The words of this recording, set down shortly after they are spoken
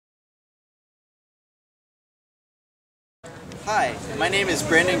Hi, my name is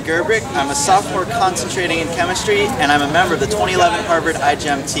Brandon Gerbrick. I'm a sophomore concentrating in chemistry, and I'm a member of the 2011 Harvard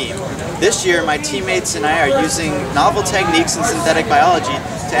iGEM team. This year, my teammates and I are using novel techniques in synthetic biology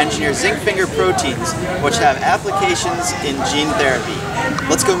to engineer zinc finger proteins, which have applications in gene therapy.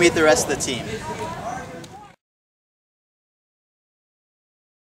 Let's go meet the rest of the team.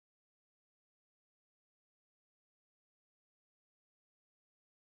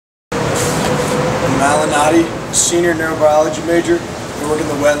 Malinati, senior neurobiology major. I work in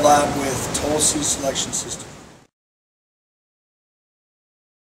the wet lab with Tulsi selection system.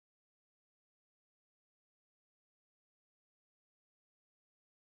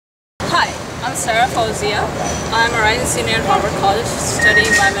 Hi, I'm Sarah Fauzia. I'm a rising senior at Harvard College studying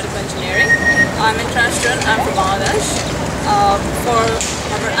biomedical engineering. I'm an international student. I'm from Bangladesh. For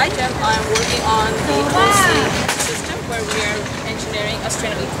Harvard iGEM, I'm working on the Tulsi system where we are engineering a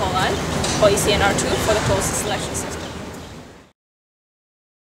strain of E. coli, called ECNR2, for the Tulsi selection system.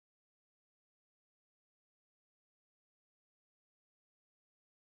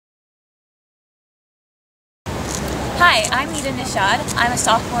 Hi, I'm Ida Nishad. I'm a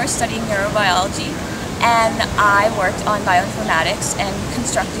sophomore studying neurobiology, and I worked on bioinformatics and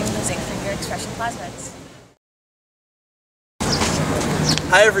constructing the zinc finger expression plasmids.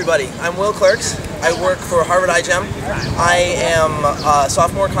 Hi everybody, I'm Will Clerks. I work for Harvard iGEM. I am a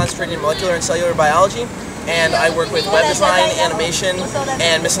sophomore concentrating in molecular and cellular biology, and I work with web design, animation,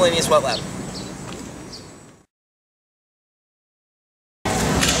 and miscellaneous wet lab.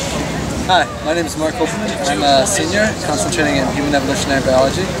 Hi, my name is Mark Holton. I'm a senior concentrating in human evolutionary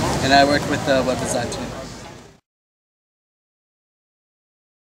biology, and I work with the web design team.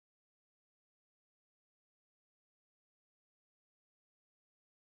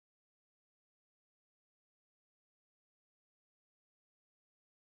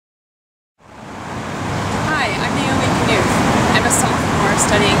 Hi, I'm Naomi Knuth. I'm a sophomore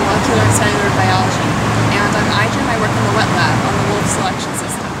studying molecular and cellular biology, and on iGEM I work in the wet lab on the Wolf selection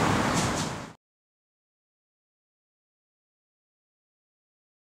system.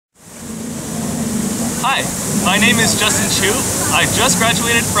 Hi, my name is Justin Chu. I just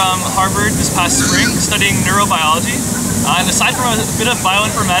graduated from Harvard this past spring studying neurobiology. And aside from a bit of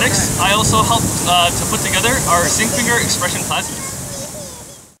bioinformatics, I also helped to put together our zinc finger expression plasmids.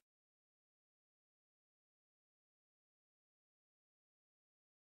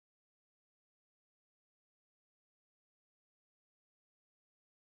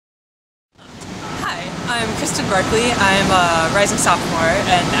 Hi, I'm Kristen Barkley. I'm a rising sophomore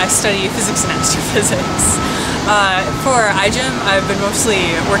and I study physics and astrophysics. For iGEM, I've been mostly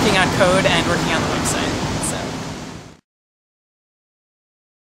working on code and working on the website.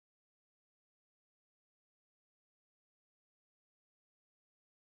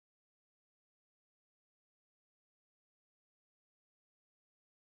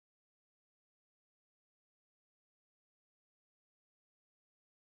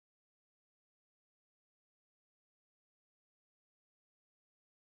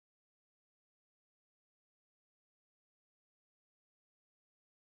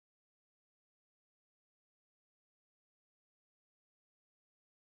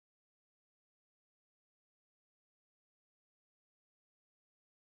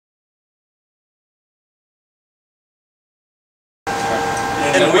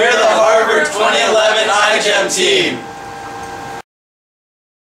 And we're the Harvard 2011 iGEM team.